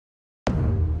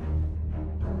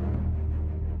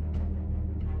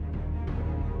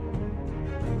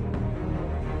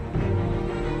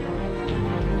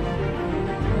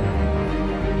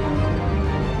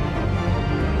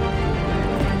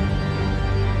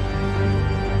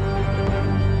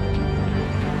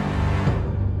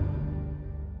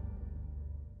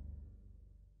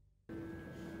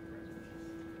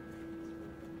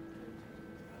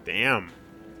Damn.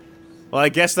 Well, I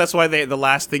guess that's why the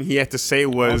last thing he had to say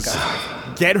was,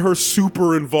 get her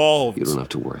super involved. You don't have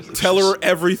to worry, Lucius. Tell her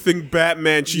everything,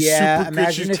 Batman. She's super good.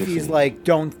 Imagine if he's like,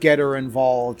 don't get her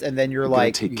involved, and then you're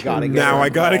like, you gotta get her now I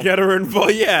involved. gotta get her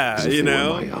involved. Yeah, you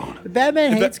know.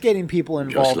 Batman hates getting people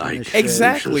involved in this shit.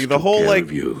 Exactly. The whole like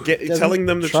telling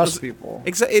them to trust people.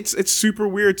 It's super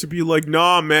weird to be like,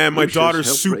 nah, man, my Lucius daughter's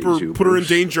helped super. raise you, Put her in Bruce.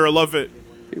 danger. I love it.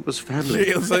 It was family.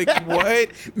 It was like, what?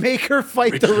 Make her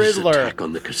fight the Riddler's Riddler. attack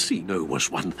on the casino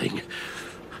was one thing,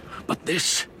 but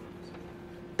this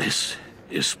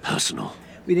is personal.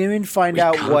 We didn't even find We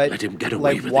out can't what, let him get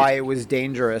away like, with why it. it was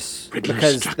dangerous. Riddler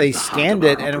Because struck they at the heart scanned of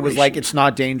it, our and it was like, operations. it's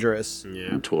not dangerous.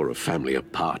 And tore a family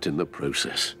apart in the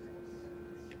process.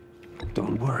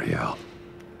 Don't worry, Al.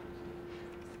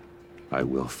 I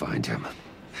will find him.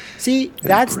 See, bring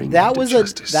that him to was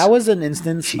justice. that was an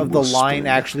instance He of the will line spend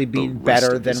actually being the rest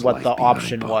better of than his what life the behind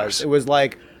option bars. was. It was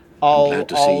like, glad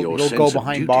to see your he'll sense go of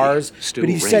behind duty bars, still but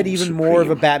he said reigns even more of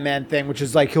a supreme. Batman thing, which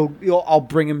is like I'll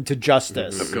bring him to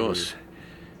justice. Of course,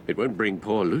 it won't bring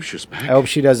poor Lucius back. I hope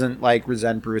she doesn't like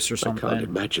resent Bruce or I can't something.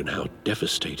 imagine how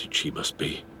devastated she must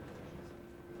be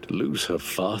to lose her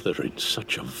father in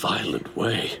such a violent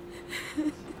way.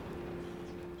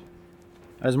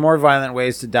 There's more violent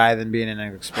ways to die than being in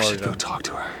an explosion. Go talk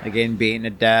to her. Like getting beaten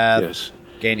to death. Yes.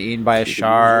 Getting eaten by a She can use all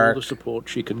shark. the support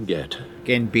she can get.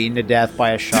 Getting beaten to death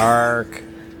by a shark.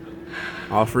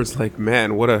 Alfred's like,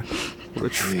 man, what a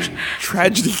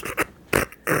tragedy.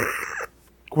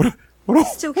 What a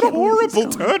Still what a can't believe he's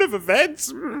horrible gone. turn of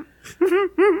events.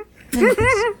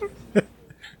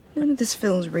 None of this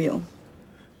feels real.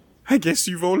 I guess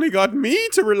you've only got me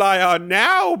to rely on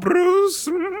now, Bruce.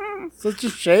 Such a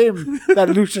shame that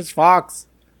Lucius Fox.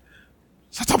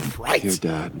 Such a bright, Your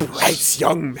dad was bright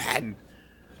young man.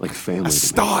 like family A to me.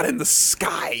 star in the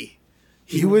sky.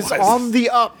 He was on the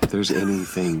up. If there's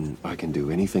anything I can do,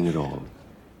 anything at all,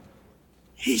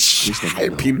 He let me shall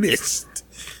know. be missed.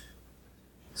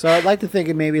 So I'd like to think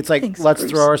it maybe it's like, Thanks, let's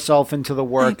Bruce. throw ourselves into the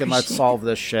work and let's appreciate solve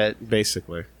this shit.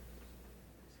 Basically.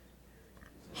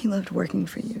 He loved working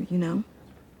for you, you know?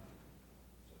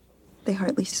 They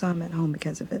hardly saw him at home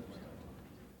because of it.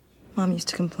 Mom used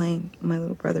to complain my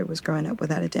little brother was growing up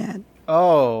without a dad.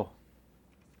 Oh.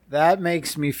 That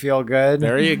makes me feel good.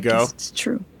 There you I go. guess it's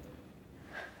true.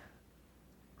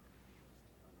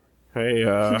 Hey, He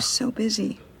was so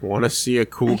busy. want to see a I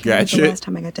cool can't remember the gadget? last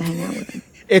time I got to hang out with him.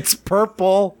 It's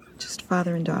purple. Just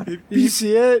father and daughter. You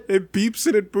see it? It beeps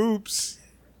and it boops.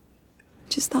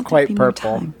 Just thought Quite there'd be more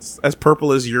purple. time. As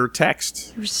purple as your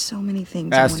text. There were so many things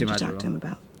That's I too wanted to much talk of to him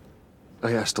about.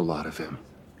 I asked a lot of him.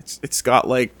 It's got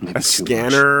like Maybe a too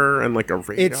scanner and like a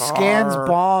radar. It scans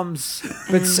bombs,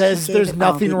 but And says he gave there's it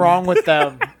all nothing the wrong with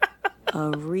them. A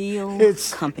real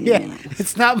It's company yeah, man.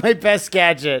 it's not my best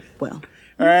gadget. Well,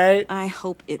 All right, I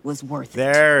hope it was worth it.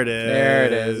 There it is. there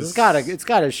it is. It's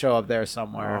gotta show up there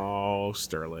somewhere. Oh,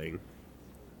 Sterling.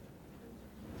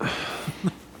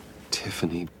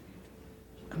 Tiffany,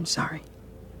 I'm sorry.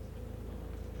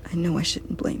 I know I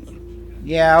shouldn't blame you.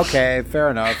 Yeah, okay, fair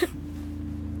enough.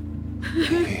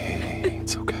 hey,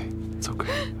 it's okay. It's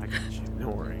okay. I got you. No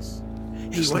worries. Hey,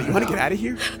 Just you let want it to get out. out of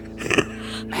here?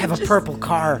 I have a purple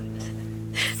car.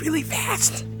 Really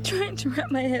fast. Trying to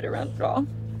wrap my head around it all.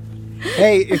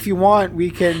 Hey, if you want, we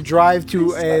can drive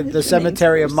to the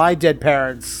cemetery of my dead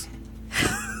parents.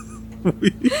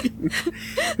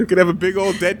 We could have a big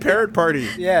old dead parrot party.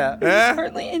 Yeah, Eh?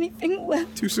 Hardly anything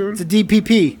left. Too soon? it's a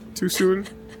DPP. Too soon?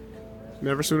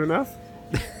 Never soon enough?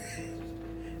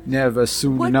 Never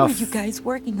soon What enough. were you guys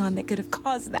working on that could have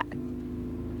caused that?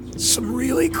 Some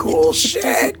really cool It shit.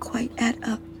 doesn't quite add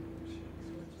up.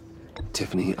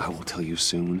 Tiffany, I will tell you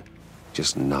soon.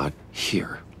 Just not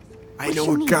here. I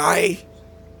know a guy.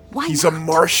 Why He's not? a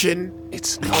Martian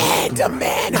It's not. and a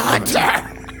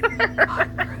manhunter.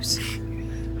 Bruce.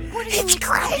 It's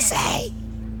crazy.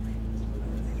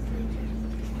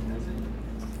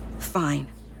 Fine.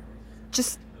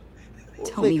 Just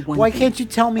tell me one Why thing. can't you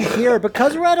tell me here?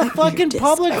 Because we're at a fucking disc.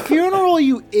 public funeral,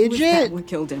 you Was that idiot. what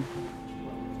killed him?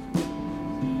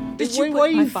 Did Why, you why put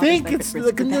do my you father's think life it's at risk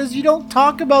for that? because you don't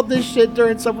talk about this shit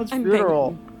during someone's I'm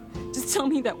funeral? begging you. Just tell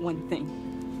me that one thing.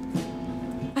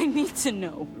 I need to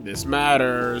know. This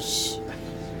matters.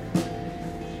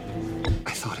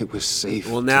 I thought it was safe.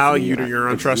 Well, now Tiffany. you're I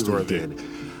really untrustworthy. did.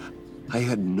 I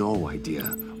had no idea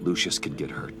Lucius could get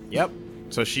hurt. Yep.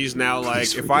 So she's now like,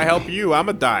 Please if forgive I help me. you,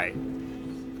 I'ma die.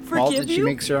 Well, Forgive she you?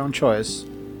 makes her own choice.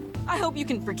 I hope you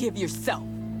can forgive yourself.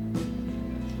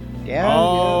 Yeah.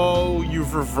 Oh,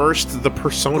 you've reversed the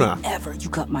persona. Whatever you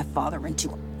got my father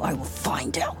into, I will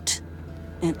find out.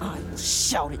 And I will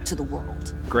shout it to the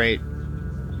world. Great.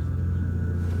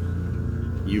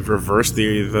 You've reversed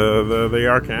the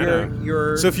Arcana.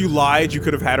 You're So if you lied, you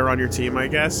could have had her on your team, I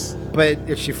guess. but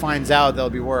if she finds out, that'll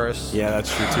be worse. Yeah,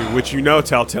 that's true too. Which you know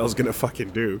Telltale's gonna fucking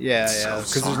do. Yeah,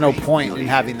 because there's no point in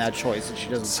having that choice if she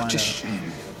doesn't Such find a out.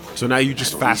 shame. So now you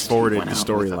just fast forwarded the Went out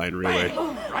with storyline, a really.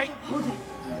 bang, right?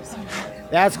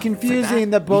 That's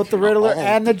confusing that both the Riddler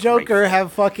and the Joker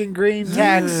have fucking green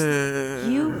text.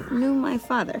 You knew my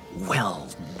father. Well,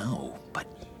 no, but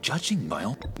judging by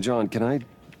all... John, can I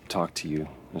talk to you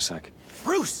a sec?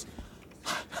 Bruce!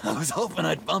 I was hoping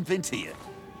I'd bump into you.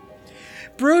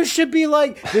 Bruce should be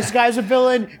like, this guy's a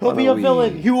villain. He'll Why be a don't we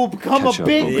villain. He will become a catch up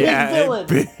big, a big little Yeah,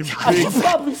 villain. I should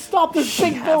probably stop this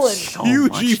big villain. So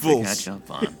Huge much evils. to catch up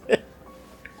on.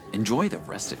 Enjoy the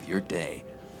rest of your day.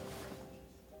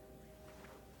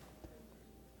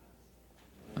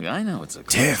 Look, I know it's a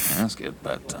close Tiff. casket,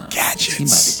 but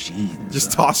Gadgets. see by the jeans,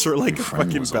 Just toss her like a friend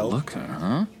fucking was a belt. looker,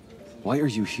 huh? Why are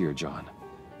you here, John?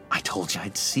 I told you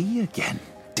I'd see you again,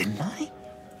 didn't I?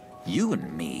 You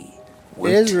and me. It We're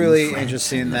is two really friends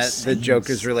interesting in that the same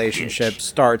Joker's relationship stitch.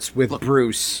 starts with Look,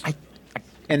 Bruce I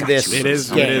in got this you It is.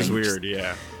 game. It is weird.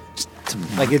 Yeah. to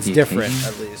Like, mark it's the different,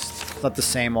 occasion. at least. It's not the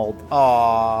same old,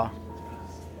 aww.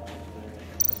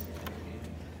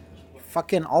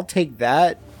 Fucking, I'll take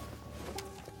that.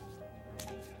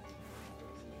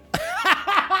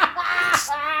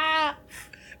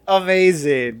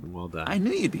 Amazing. Well done. I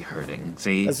knew you'd be hurting.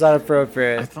 See, That's not I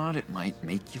appropriate. thought it might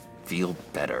make you feel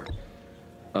better.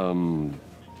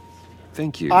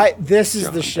 Thank you. This is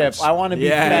John, the ship. that's I want to be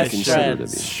Yeah, best considerate of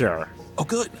friends. you. Sure. Oh,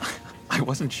 good. I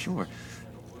wasn't sure.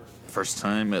 First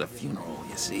time at a funeral,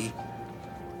 you see.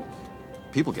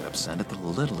 People get upset at the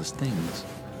littlest things.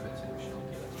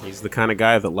 He's the kind of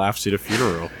guy that laughs at a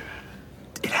funeral.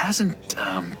 It hasn't,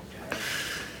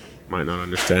 Might not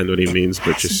understand what he means,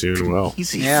 but you soon will.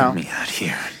 easy Yeah. for me out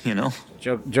here, you know?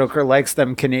 Joker likes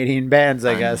them Canadian bands,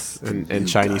 I guess. And New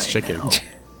Chinese guy chicken. now.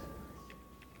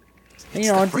 You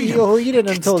know, the freedom he'll eat it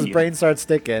gets until to his you. brain starts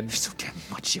sticking. There's so damn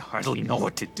much you hardly know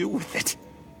what to do with it.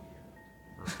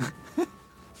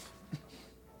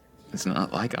 It's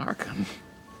not like Arkham.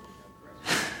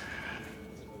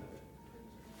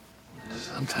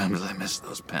 Sometimes I miss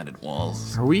those padded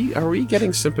walls. Are we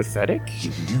getting sympathetic?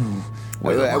 You knew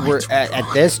where the We're lines were at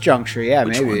drawn. this juncture, yeah,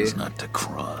 Which maybe. ones not to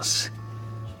cross.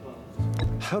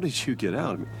 How did you get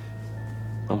out?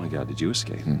 Oh my God, did you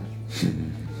escape?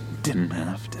 Didn't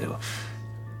have to.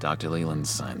 Dr. Leland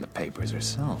signed the papers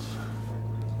herself.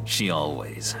 She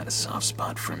always had a soft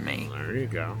spot for me. There you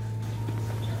go.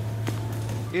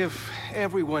 If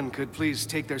everyone could please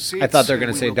take their seats. I thought they were going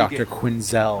we to say will Dr. begin.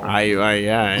 Quinzel.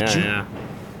 Yeah.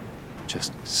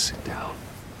 Just sit down.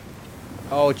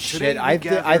 Oh, Today shit. we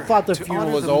I thought the gather to funeral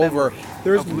honor was the over. memory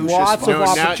There's of Lucius lots of Fox.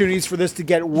 No, now- opportunities for this to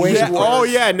get way Yeah, worse. oh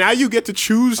yeah, now you get to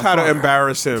choose how to father.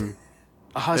 embarrass him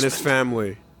A and husband, his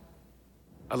family.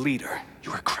 a leader.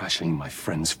 You are crashing my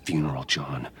friend's funeral,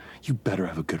 John. You better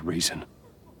have a good reason.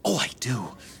 Oh, I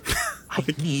do. I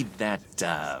need that,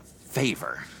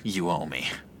 favor you owe me.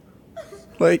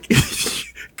 Like,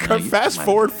 No, you fast might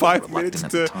forward have been 5 reluctant minutes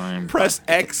at the to time, press but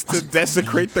X to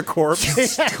desecrate the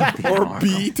corpse, or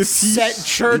B to Set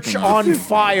church on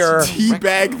fire.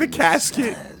 teabag the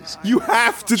casket. You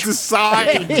have to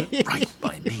decide. Right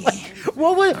by me.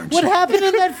 What happened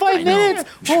in that 5 I know, minutes?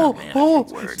 I'm sure Oh, man of oh.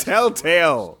 your word.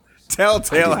 Telltale I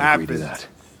didn't agree to happens. that.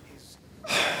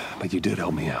 But you did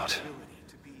help me out.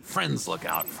 Friends look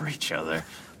out for each other.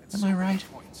 Am I right?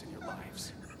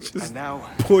 And now,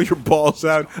 Pull your balls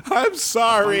out. I'm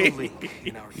sorry.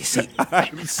 You see,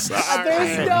 I'm sorry.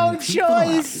 There's no people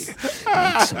out choice. here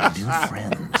made some new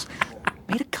friends.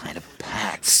 Made a kind of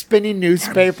pact. Spinning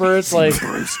newspaper. It's like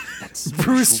Bruce, that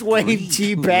Bruce special Wayne breed who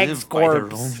teabags live by their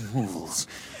corpse. own rules.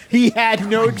 he had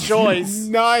no choice.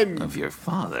 None. Of your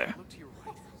father.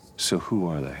 So who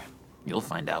are they? You'll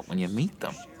find out when you meet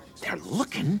them. They're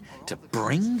looking to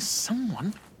bring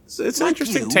someone. It's an like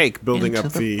interesting you take building into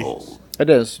up the fold. It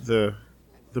is. the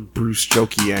Bruce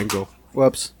jokey angle.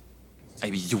 Whoops. I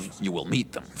mean, you will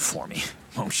meet them for me,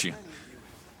 won't you?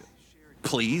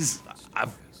 Please,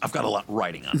 I've got a lot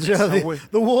writing on this.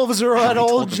 The wolves are at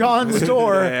old John's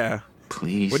door. Yeah.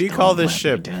 Please. What do you don't call this let me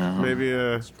ship? down. Maybe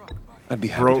a I'd be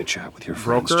happy Bro- to chat with your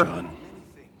friends, broker? John.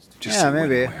 Just Yeah, say when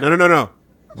maybe. and where. no.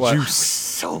 What? Juice.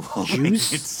 So hoping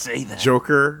Juice? you'd say that.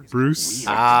 Joker. Bruce.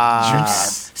 Have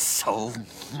so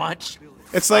much.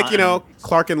 It's like, you fun. know,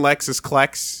 Clark and Lex is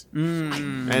Klex, knew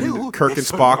and Kirk and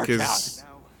this would Spock work is out.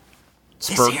 This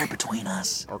Spurk. here between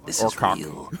us. This or is cock.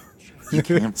 real. You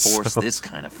can't force this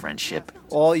kind of friendship.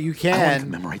 All you I want to can.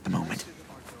 commemorate the moment.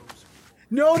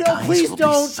 No, Guys please will be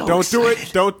don't. so Don't do it.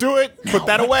 excited. Don't do it. Now, Put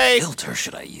that what away. filter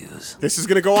should I use? This is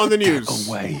going to go on the Put news. that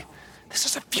away. This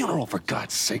is a funeral, for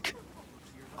God's sake.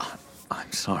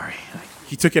 I'm sorry.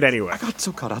 He took it anyway. I got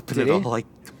so caught up in Did it he? all, I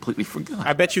completely forgot.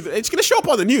 I bet you it's going to show up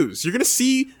on the news. You're going to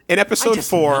see in episode just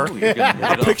 4 know you're gonna hit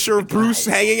a it off picture with of the Bruce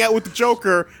guys. hanging out with the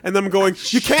Joker and them going,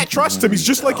 you can't trust him. He's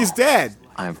just like his dad.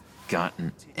 I've got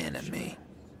an enemy.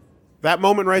 That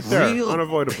moment right there, Real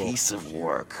unavoidable. piece of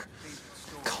work.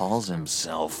 Calls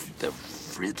himself the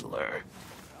Riddler.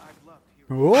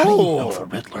 How do you know Oh, the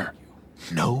Riddler?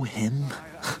 Know him?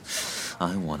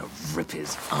 I want to rip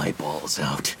his eyeballs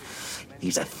out.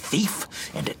 He's a thief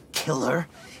and a killer,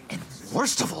 and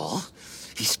worst of all,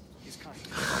 he's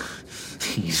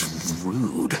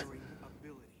rude.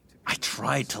 I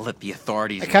tried to let the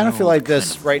authorities. I kinda know feel like the this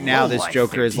kind of right now, this lowlife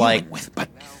Joker they're is like- dealing with, but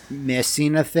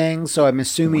missing a thing. So I'm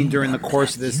assuming during the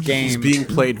course of this He's game, being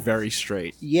played very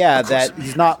straight. yeah, that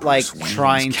he's not like Bruce Wayne's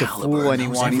trying to caliber fool knows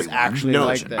anyone. He's everyone. actually No,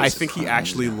 like this. I think he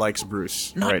actually likes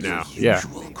Bruce Not right your now. Yeah.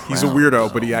 usual He's a crowd,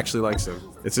 weirdo, but he though. actually likes him.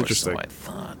 It's or interesting. so I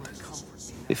thought.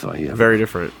 If I ever Very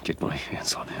different. get my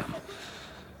hands on him,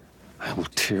 I will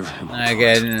tear him apart.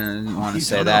 Again, I didn't want to You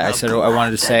say don't that. know I how said I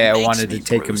wanted to glad say that I makes wanted to me,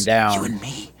 take him Bruce. You down. and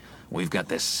me, we've got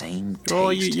the same taste.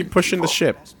 Well, you're in pushing the people.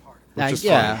 ship. Like, is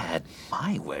If I yeah, had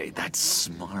my way, that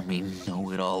smarmy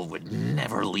know-it-all would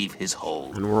never leave his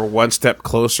hold. And we're one step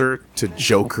closer to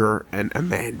Joker and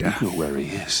Amanda. You know where he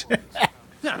is.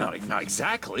 No, not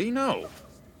exactly, no.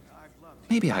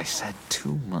 Maybe I said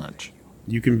too much.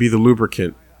 You can be the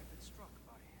lubricant.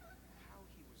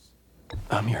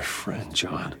 I'm your friend,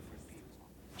 John.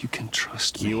 You can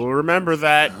trust me. You will remember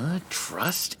that.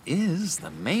 Trust is the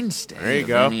mainstay There you of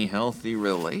go. any healthy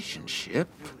relationship.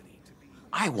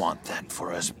 I want that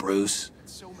for us, Bruce.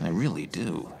 I really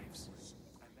do.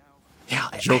 Yeah,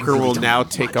 I Joker really will don't now know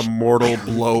take much. a mortal I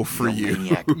really blow think for the you.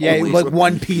 maniac Yeah, always like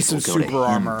one makes piece of people go to super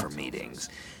him armor. for meetings.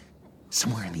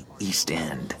 Somewhere in the East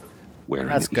End. Where in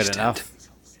that's the good East enough. End?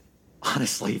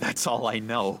 Honestly, that's all I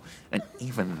know, and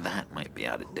even that might be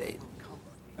out of date.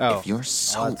 Oh, If you're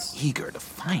so that's- eager to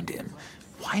find him,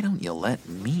 why don't you let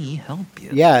me help you?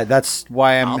 yeah, that's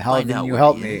why I'm I'll find helping out you where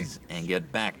help he me. is and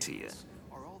get back to you.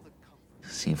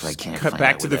 See if I can't Cut find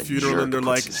back out to where the that funeral and jerk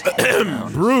they're puts like, his head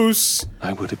down. Bruce,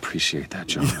 I would appreciate that,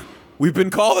 John. we've been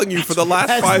calling you for the last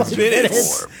That's 5 like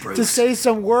minutes. Bruce. To say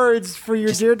some words for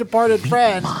your dear departed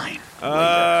friend. Mine.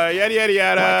 Yada, yada,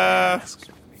 yada.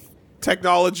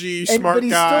 Technology, And, smart but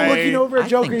he's guy. still looking over I at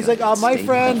Joker. think He's I like, can my stay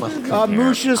friend, with a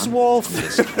Lucius compare.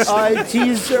 Wolf,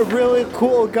 he's a really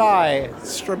cool guy.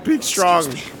 Big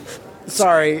strong.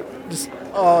 Sorry.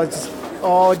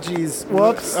 Jeez.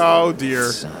 Whoops. Oh, dear.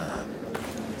 It's,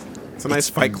 It's a nice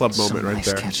Fight Club so moment right nice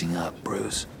there. catching up,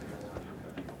 Bruce.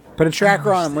 Put a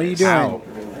tracker on him. What are you doing? Ow.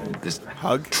 This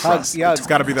Hug? trust yeah, It's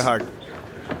got to be the hug.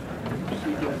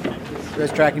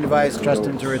 Press tracking device. Trust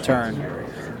him to return.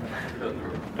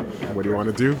 What do you want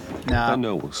to do? I Nah,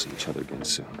 know we'll see each other again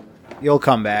soon. you'll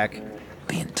come back.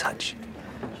 be in touch.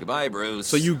 Goodbye, Bruce.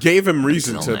 So you gave him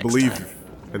reason Until to next believe time.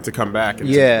 and to come back. And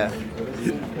Yeah.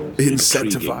 Intriguing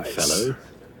incentivize. fellow.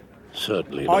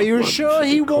 Certainly. Are not you one sure for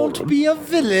he won't decorum. be a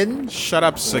villain? Shut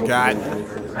up, Sagat.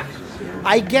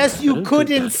 I guess you don't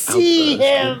couldn't think that see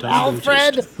him, outburst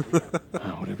Alfred.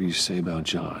 Whatever you say about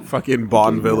John. Fucking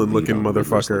Bond I'll give you a villain looking lead on Riddler's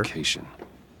motherfucker. location.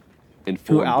 Who,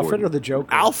 Inform Alfred Gordon. or the Joker?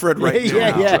 Alfred right yeah,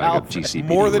 now. yeah, Drag up Alfred. GCPD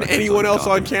More than records anyone else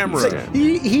on Gotham. camera.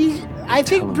 I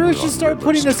think him Bruce we're should on start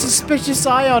putting a Riddler's trail. suspicious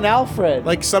eye on Alfred.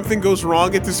 Like something goes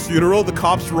wrong at this funeral, the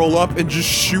cops roll up and just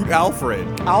shoot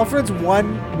Alfred. Alfred's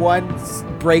one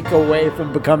break away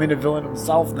from becoming a villain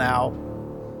himself now.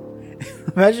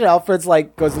 Imagine Alfred's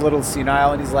like goes a little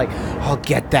senile and he's like, "I'll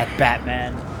get that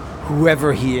Batman,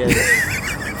 whoever he is,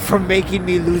 for making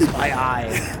me lose my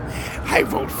eye." I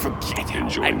won't forget how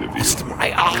Enjoying the view. my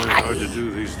Really hard to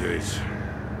do these days.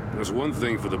 There's one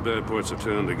thing for the bad parts of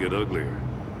town to get uglier.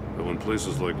 But when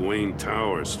places like Wayne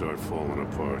Tower start falling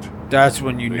apart, That's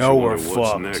when you makes know you we're wonder what's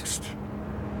fucked. next.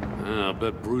 I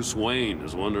bet Bruce Wayne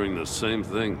is wondering the same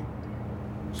thing.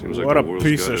 Seems like What the a world's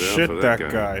piece got of it out shit for that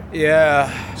guy. guy.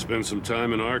 Yeah. Spends some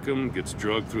time in Arkham, gets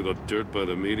drugged through the dirt by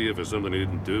the media for something he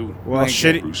didn't do. Well,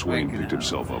 shitty, Bruce Wayne picked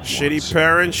himself up shitty once.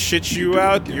 parents shit you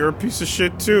out. You're a piece of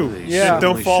shit too. Yeah. Shit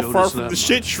don't They fall showed far us from that the much,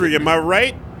 shit tree. Am I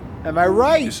right? Am I You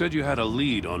right? said you had a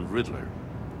lead on Riddler.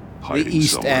 Hiding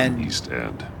East somewhere in End. East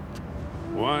End.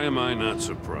 Why am I not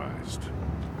surprised?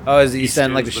 Oh, is he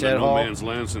sound like a End's been no shithole? man's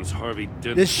land since Harvey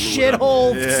Dent This blew it up.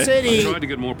 shithole I city. tried to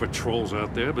get more patrols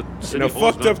out there, but You City know,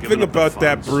 Hall's fucked not up giving thing up the about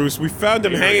that, funds. Bruce. We found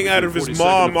him Here, hanging out of his 42nd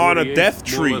mom on a 48th, death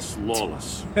more or tree. less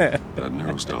lawless. That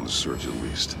narrows down the search at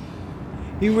least.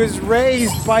 He was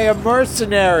raised by a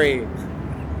mercenary.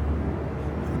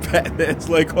 Batman's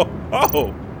like,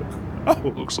 oh.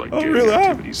 Looks like Oh, gang really?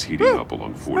 activity's heating up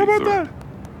along 43rd. How about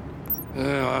that?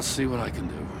 I'll see what I can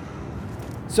do.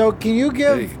 So can you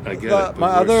give Hey, I get it, but my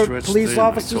we're other stretched police thin, I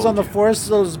officers told on the you. force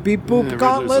those beep boop Riddler's a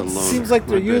gauntlets? loner. Seems like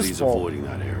they're I bet he's useful. avoiding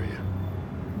that area.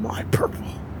 My purple.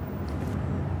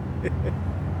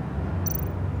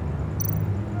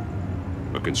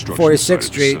 A construction 46th site at the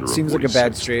Street center of seems like a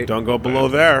bad 46th. street. Don't go below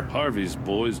there. Harvey's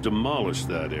boys demolished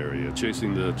that area,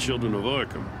 chasing the children of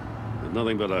Arkham. There's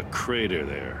nothing but a crater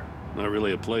there. Not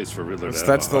really a place for Riddler to have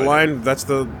That's a the hiding. line. That's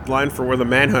the line for where the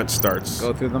manhunt starts.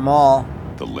 Go through the mall.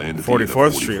 The land at the end of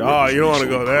 44th Street. 44th Oh, you don't want to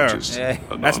was go there. purchased Yeah. That's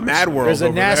anonymously. Mad World. There's a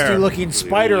over nasty there. looking The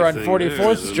spider only on thing 44th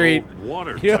there is an Street. old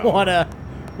water You don't tower. want to.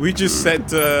 We just sent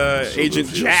So Agent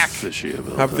feels Jack fishy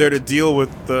about up there that. to deal with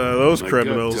those My gut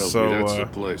criminals. tells So me that's the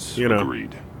place. you know,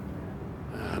 Agreed.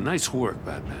 Nice work,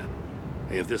 Batman.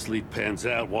 Hey, if this lead pans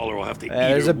out, Waller will have to eat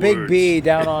There's her a big words. B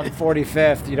down on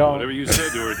 45th. You don't. Whatever you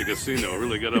said to her at the casino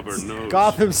really got up her nose.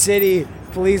 Gotham City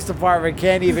Police Department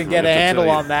can't even get I a have to handle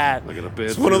tell you, on that. I got a bad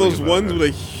it's one of feeling those about ones her. with a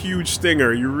huge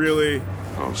stinger. You really.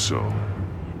 Oh, so.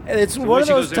 And it's The one way of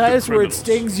she those goes after times where it criminals,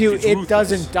 stings you, she's it ruthless.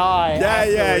 doesn't die. Yeah,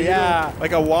 after, yeah, you yeah. know,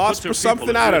 like a wasp Puts or her people something.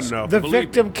 at I don't risk. know. The Believe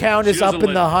victim me, count she is up doesn't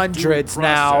in the let hundreds due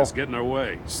now. process get in her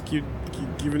way. Just keep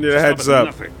giving you a Stop heads at up.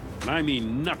 Nothing. And I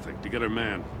mean nothing to get her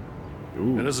man.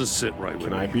 Ooh, It doesn't sit right with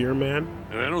can me. I be your man?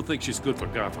 And I don't think she's good for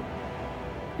Gotham.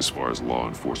 As far as law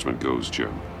enforcement goes,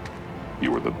 Jim,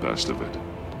 you are the best of it.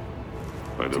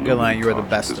 I don't a good know line, who you are the caught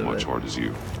best as of much it. heart as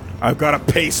you. I've got a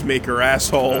pacemaker,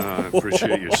 asshole. I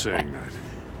appreciate you saying that.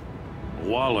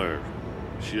 Waller,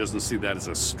 she doesn't see that as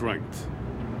a strength.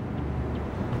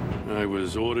 I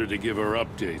was ordered to give her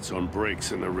updates on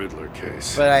breaks in the Riddler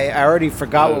case. But I already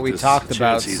forgot Well, what we this talked chance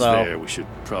about, he's so. there, we should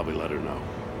probably let her know.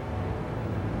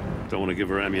 Don't want to give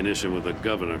her ammunition with the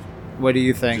governor. What do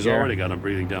you think, She's here? already got him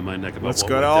breathing down my neck about Let's what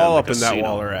go went all down up at in the that casino.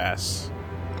 Waller ass.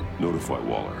 Notify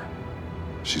Waller.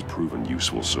 She's proven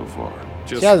useful so far.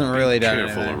 Just She hasn't be really done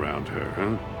careful anything. around her,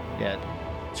 huh?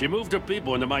 Yeah. She moved her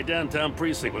people into my downtown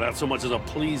precinct without so much as a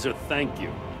please or thank you.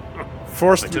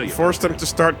 Forced I tell you, them to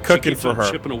start She cooking keeps for on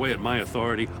her. chipping away at my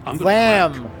authority. I'm gonna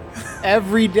Lamb.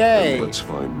 Every day. Let's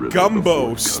find Riddler Gumbo, before it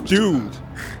comes to stew. that.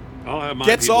 I'll have my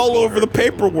Gets people all call over her the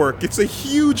people. paperwork. It's a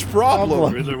huge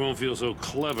problem. Riddler won't feel so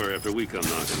clever after we come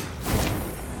knocking.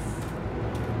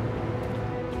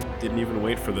 Didn't even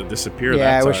wait for the disappear. Yeah,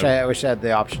 that I wish time. I wish I had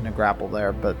the option to grapple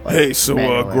there, but like, Hey, so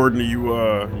manually. Gordon, are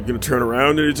you gonna turn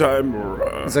around anytime, or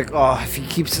It's like, oh, if he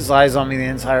keeps his eyes on me the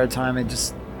entire time,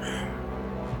 it's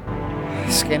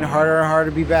getting harder and harder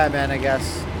to be Batman, I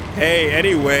guess. Hey,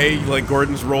 anyway, like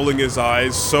Gordon's rolling his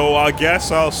eyes. So I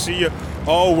guess I'll see you.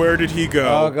 Oh, where did he go?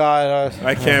 Oh God,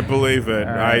 I can't believe it.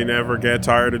 All right. I never get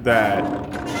tired of that.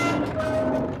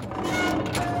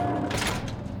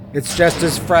 it's just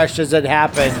as fresh as it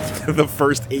happened. The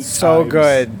first 8 So times.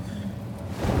 good.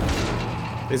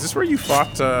 Is this where you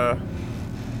fought?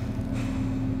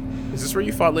 Is this where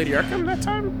you fought Lady Arkham that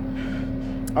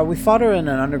time? Oh, we fought her in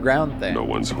an underground thing. No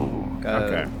one's home.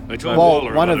 Okay. I told Well,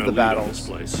 Waller one about of her the lead on battles. this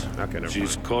place. Okay, never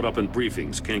She's mind. caught up in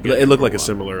briefings. Can't get It to looked her like a while.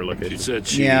 similar She location. said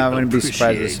she Yeah, I wouldn't be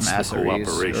surprised with some appreciates the asset reuse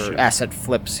cooperation. or asset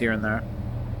flips here and there.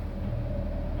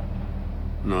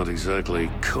 Not exactly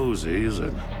cozy, is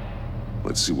it?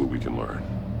 Let's see what we can learn.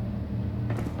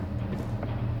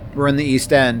 We're in the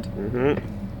East End.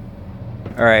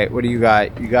 All right, what do you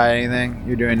got? You got anything?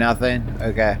 You're doing nothing?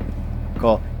 Okay,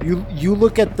 cool. You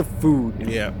look at the food.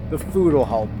 Yeah. The food will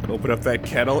help. Open up that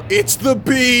kettle. It's the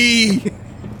bee.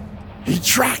 He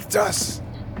tracked us.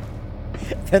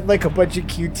 Then like a bunch of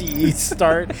QTEs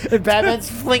start, and Batman's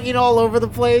flinging all over the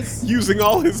place. Using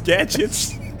all his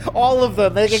gadgets. All of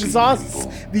them. They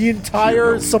exhaust the entire Fear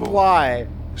no evil. supply.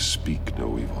 Speak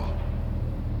no evil.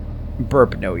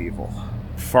 Burp no evil.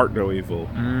 Fart no evil.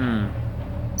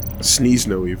 Sneeze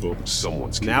no evil.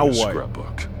 Someone's Now keeping a what?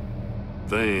 scrapbook.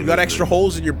 You got extra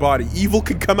holes in your body. Evil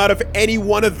can come out of any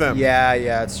one of them. Yeah,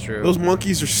 it's true. Those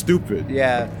monkeys are stupid.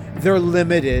 Yeah, they're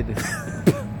limited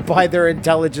by their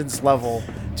intelligence level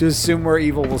to assume where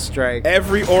evil will strike.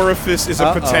 Every orifice is a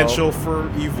Uh-oh. potential for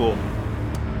evil.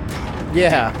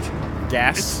 Yeah,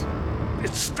 Gas.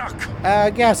 It's stuck.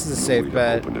 gas is a safe We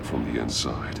bet. opened it from the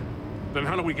inside. Then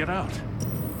how do we get out?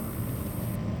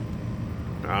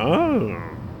 Oh.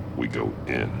 We go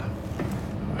in.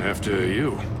 After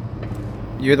you.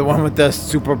 You're the one with the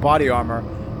super body armor.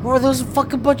 What are those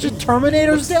fucking bunch of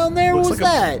Terminators down there? What was Looks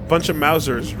like that? a bunch of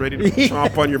Mausers ready to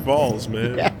chomp on your balls,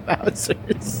 man. Yeah,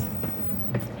 Mausers.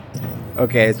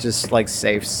 Okay, it's just like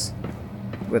safes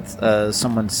with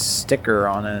someone's sticker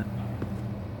on it.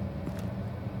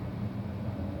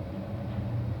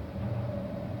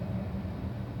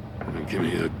 Give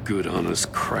me a good,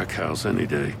 honest crack house any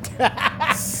day.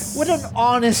 What an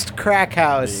honest crack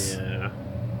house. Yeah.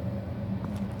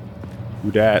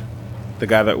 Who dat? The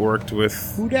guy that worked with...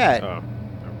 Who dat? Oh,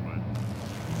 never mind.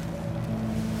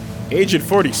 Agent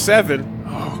 47?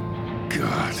 Oh,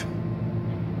 God.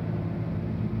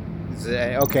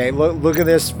 Okay, look at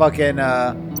this fucking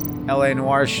LA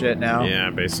Noire shit now.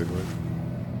 Yeah, basically.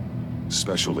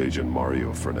 Special Agent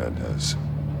Mario Fernandez.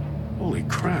 Holy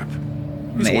crap.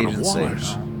 He's one of Agency.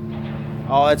 Waller's.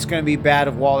 Oh, it's gonna be bad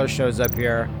if Waller shows up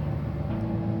here.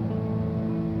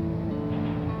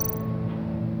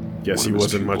 Guess he One of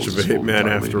his wasn't much of a pupils is hitman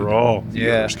dilated. after all. The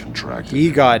Yeah. others contracted.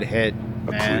 He got hit,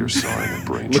 A man. clear sign of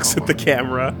brain Looks at trauma. the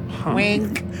camera.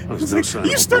 Wink. There's no sign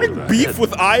You of a starting bullet to the beef head.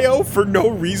 with Io for no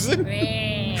reason?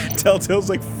 Telltale's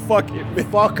like, fuck it,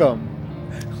 man. Fuck him.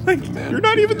 Like, you're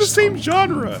not even the same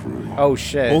genre. Oh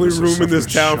shit. Only Must have room in this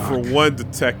suffered town shock for one Or a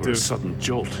detective. sudden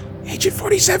jolt. Agent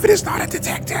 47 is not a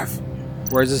detective.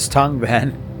 Where's his tongue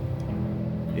been?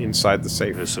 Inside the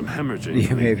safe. There's some hemorrhaging Yeah,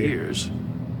 from the maybe. ears.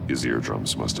 His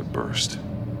eardrums must have burst.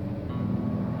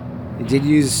 He did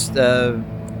use So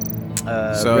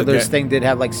Riddler's that- thing did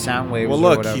have like sound waves. Well, or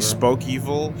look, whatever. he spoke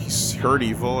evil, he heard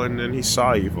evil, and then he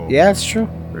saw evil. Yeah, it's true.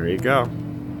 There you go.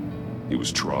 He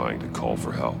was trying to call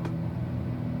for help.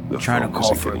 The Trying to phone call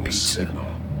wasn't for a getting his pizza. signal.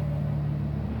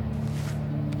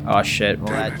 Oh shit. Well,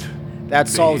 Damn that, it. that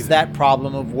solves Bathe. that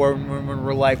problem of when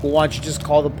we're like, well, why don't you just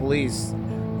call the police?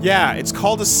 Yeah, it's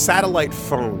called a satellite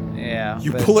phone. Yeah.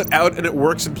 You but- pull it out and it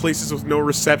works in places with no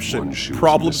reception. One shoe's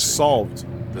Problem missing. solved.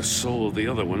 The soul of the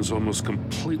other one's almost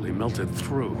completely melted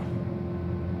through.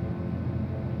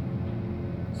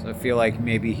 So I feel like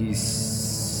maybe he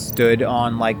stood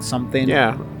on like something.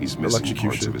 Yeah. He's missing parts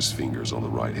Electrocution. of his fingers on the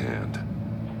right hand.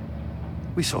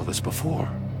 We saw this before.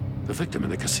 The victim in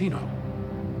the casino.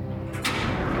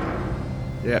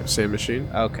 Yeah, same machine.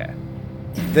 Okay.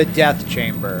 The death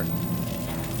chamber.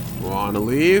 Wanna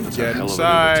leave? That's a Get hell of an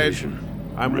inside. invitation.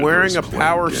 I'm Riddler's wearing a playing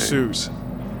power games. suit.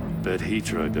 Bet he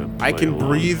tried to I play can along.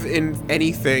 breathe in He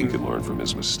anything. can learn from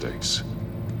his mistakes.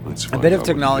 Let's A find bit out of what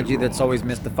he technology did that's wrong. always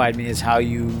mystified me is how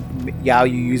you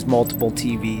use multiple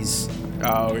TVs.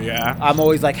 Oh, yeah. I'm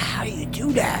always like, how do you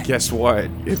do that? Guess what?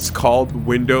 It's called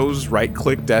Windows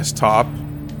right-click desktop,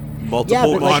 multiple Yeah,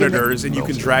 but like in the- monitors, and you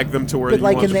can drag them to where But you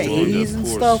like want in the them. Well, 80s and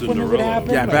poor stuff when it would Cinderella. happen.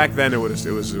 Yeah, like, back then it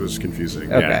was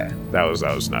confusing. Okay. Yeah, that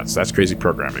was nuts. That's crazy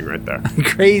programming right there.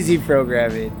 crazy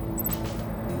programming.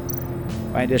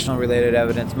 Find additional related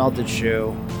evidence. Melted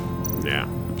shoe. Yeah.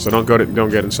 So don't get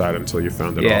inside until you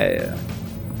found it all. Yeah.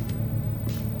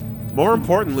 More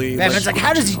importantly, Batman's like,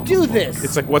 how does he do this?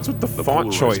 it's like what's with the font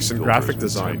polarizing choice and filter graphic has been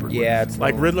design? tampered Yeah, it's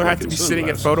Like Riddler had to be sitting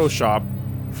at Photoshop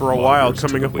for a Well, while, there's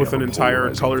coming up typically with an have a entire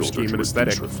polarizing color filter scheme to and reduce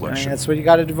aesthetic. I mean, reflection. that's what you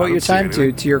got to devote don't your see time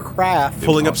anything. to your craft.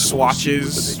 Pulling up Impossible to see with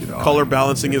the swatches, naked eye. color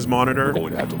balancing his We're monitor.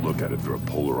 going to have to look at it through a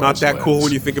polarized Not that cool lens.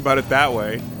 when you think about it that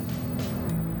way.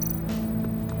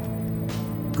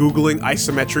 Googling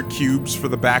isometric cubes for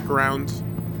the background.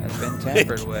 Has been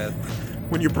tampered with.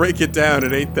 When you break it down,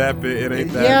 it ain't that big. It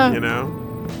ain't that, Yeah. you know?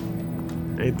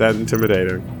 Ain't that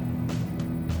intimidating.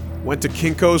 Went to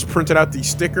Kinko's, printed out these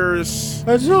stickers.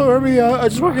 I just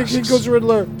work at Kinko's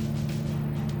Riddler.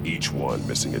 Each one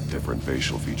missing a different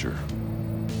facial feature.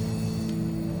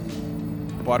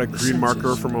 Bought a The green marker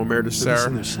senses. from Omer de They're missing Serre.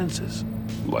 their senses.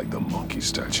 Like the monkey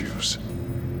statues.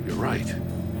 You're right.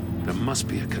 There must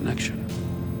be a connection.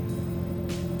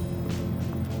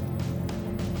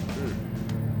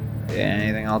 Yeah,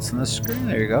 anything else on the screen?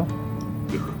 There you go.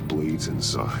 There are blades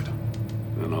inside.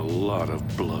 And a lot of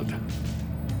blood.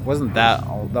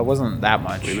 That wasn't that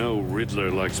much. We know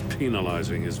Riddler likes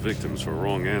penalizing his victims for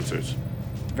wrong answers.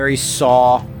 Very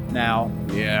Saw now.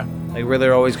 Yeah. Like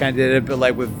Riddler always kind of did it, but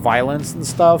like with violence and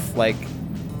stuff. Like,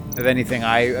 if anything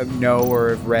I know or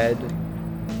have read.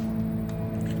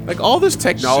 Like all this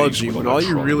technology, Seems when like all a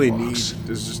you trunk really box. need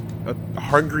is just a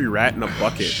hungry rat in a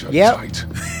bucket. Shut Yep. tight.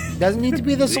 Doesn't need to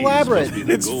be this These elaborate. must be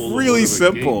the It's goal of really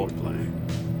whatever game simple. we're playing.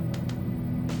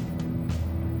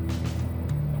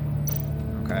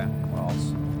 Okay, what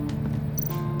else?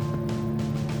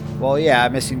 Well, yeah,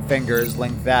 missing fingers.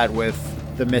 Link that with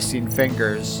the missing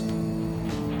fingers.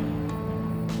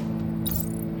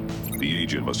 The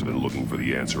agent must have been looking for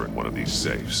the answer in one of these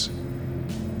safes.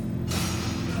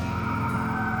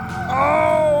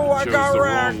 Oh, Chose the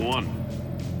wrong one.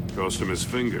 Cost him his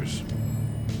fingers.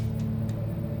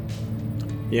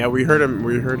 Yeah, we heard him.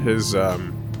 We heard his,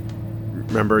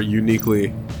 remember,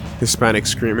 uniquely Hispanic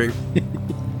screaming.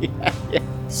 yeah.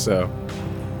 So,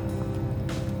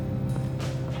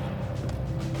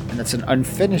 And it's an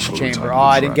unfinished Prototype chamber. of Oh, the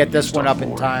I didn't get trap this used one on up in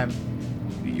Moore. time.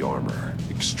 The armor,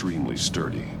 extremely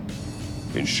sturdy,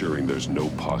 ensuring there's no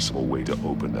possible way to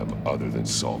open them other than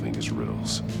solving his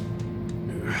riddles.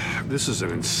 This is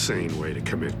an insane way to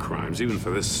commit crimes, even for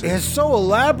this city. It's so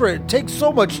elaborate. It takes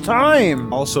so much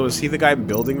time. Also, is he the guy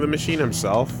building the machine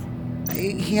himself?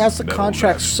 He has to Metal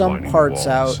contract mask some lining parts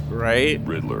walls. out. Right?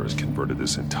 Riddler has converted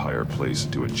this entire place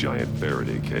into a giant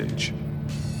Faraday cage.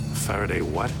 Faraday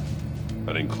what?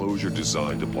 An enclosure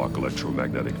designed to block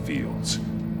electromagnetic fields.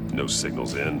 No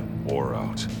signals in or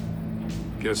out.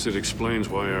 Guess it explains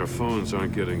why our phones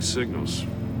aren't getting signals.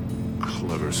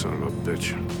 Clever son of a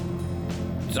bitch.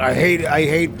 I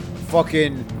hate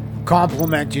fucking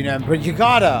complimenting him, but you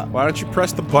gotta. Why don't you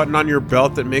press the button on your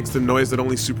belt that makes the noise that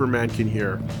only Superman can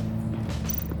hear?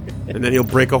 And then he'll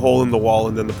break a hole in the wall,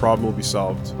 and then the problem will be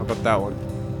solved. How about that one?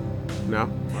 No?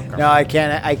 Okay. No, I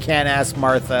can't ask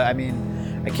Martha. I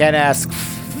mean, I can't ask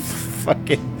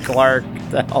fucking Clark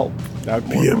to help. That'd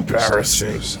be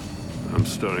embarrassing. I'm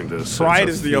starting to sense Pride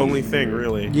a is the theme only thing, here.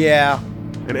 really. Yeah.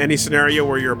 In any scenario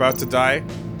where you're about to die,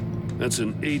 That's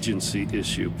an agency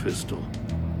issue, Pistol.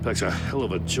 Packs a hell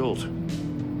of a jolt.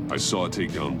 I saw it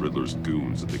take down Riddler's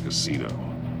goons at the casino.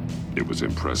 It was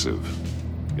impressive.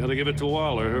 Gotta give it to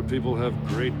Waller. Her people have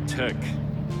great tech.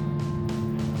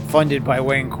 Funded by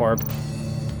Wayne Corp.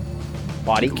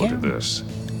 Body Take a look at cam? this.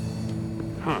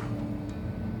 Huh.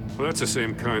 Well, that's the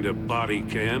same kind of body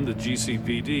cam the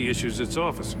GCPD issues its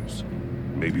officers.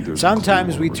 Maybe there's a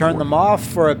Sometimes clue we on the turn them report. off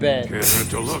for a bit Can't hurt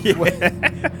to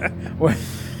look.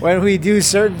 when we do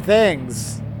certain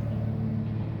things.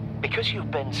 Because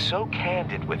you've been so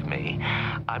candid with me,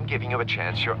 I'm giving you a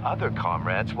chance your other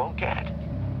comrades won't get.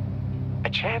 A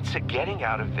chance at getting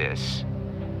out of this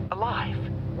alive.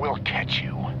 We'll catch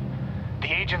you.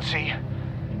 The agency,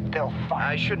 they'll find.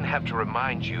 I shouldn't have to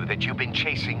remind you that you've been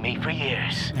chasing me for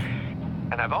years.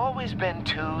 And I've always been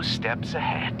 2 steps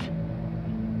ahead.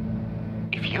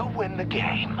 If you win the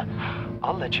game,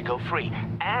 I'll let you go free.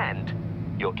 And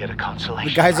you'll get a consolation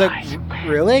The guy's like, prize.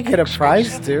 really? Get a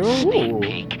prize too? Sneak Ooh.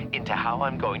 peek into how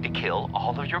I'm going to kill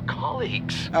all of your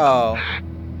colleagues. Oh.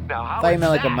 Now, how Thought you is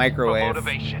meant like a that for microwave.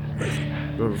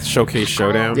 motivation? Showcase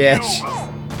Showdown. Yes.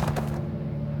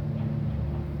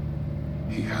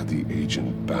 He had the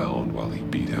agent bound while he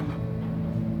beat him.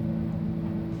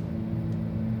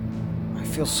 I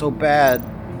feel so bad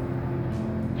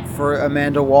for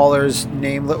Amanda Waller's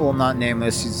nameless, well, not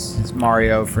nameless, he's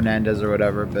Mario Fernandez or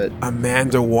whatever, but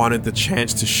Amanda wanted the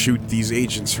chance to shoot these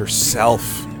agents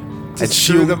herself. to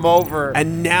screw them over.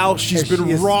 And now she's And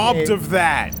been she robbed escaped. of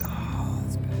that.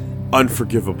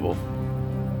 Unforgivable.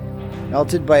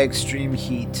 Melted by extreme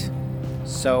heat.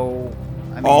 So,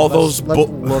 I mean, All let's those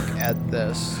look at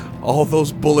this. All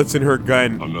those bullets in her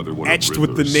gun, Another one of etched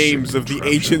with the Riddler's names sick of the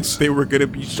contraptions. agents they were going to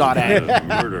be shot at. A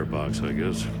murder box, I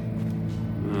guess.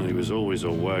 Well, he was always a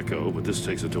wacko, but this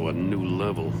takes it to a new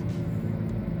level.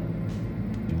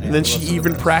 And then she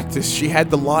even practiced. She had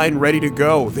the line ready to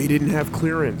go. They didn't have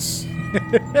clearance.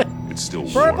 It's still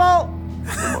warm. Purple!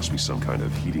 There must be some kind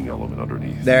of heating element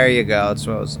underneath. There you go. That's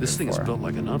what I was This thing looking is for. built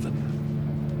like an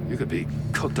oven. You could be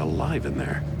cooked alive in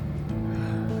there.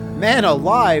 Man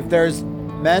alive! There's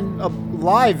men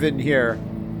alive in here.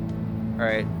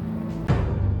 Alright.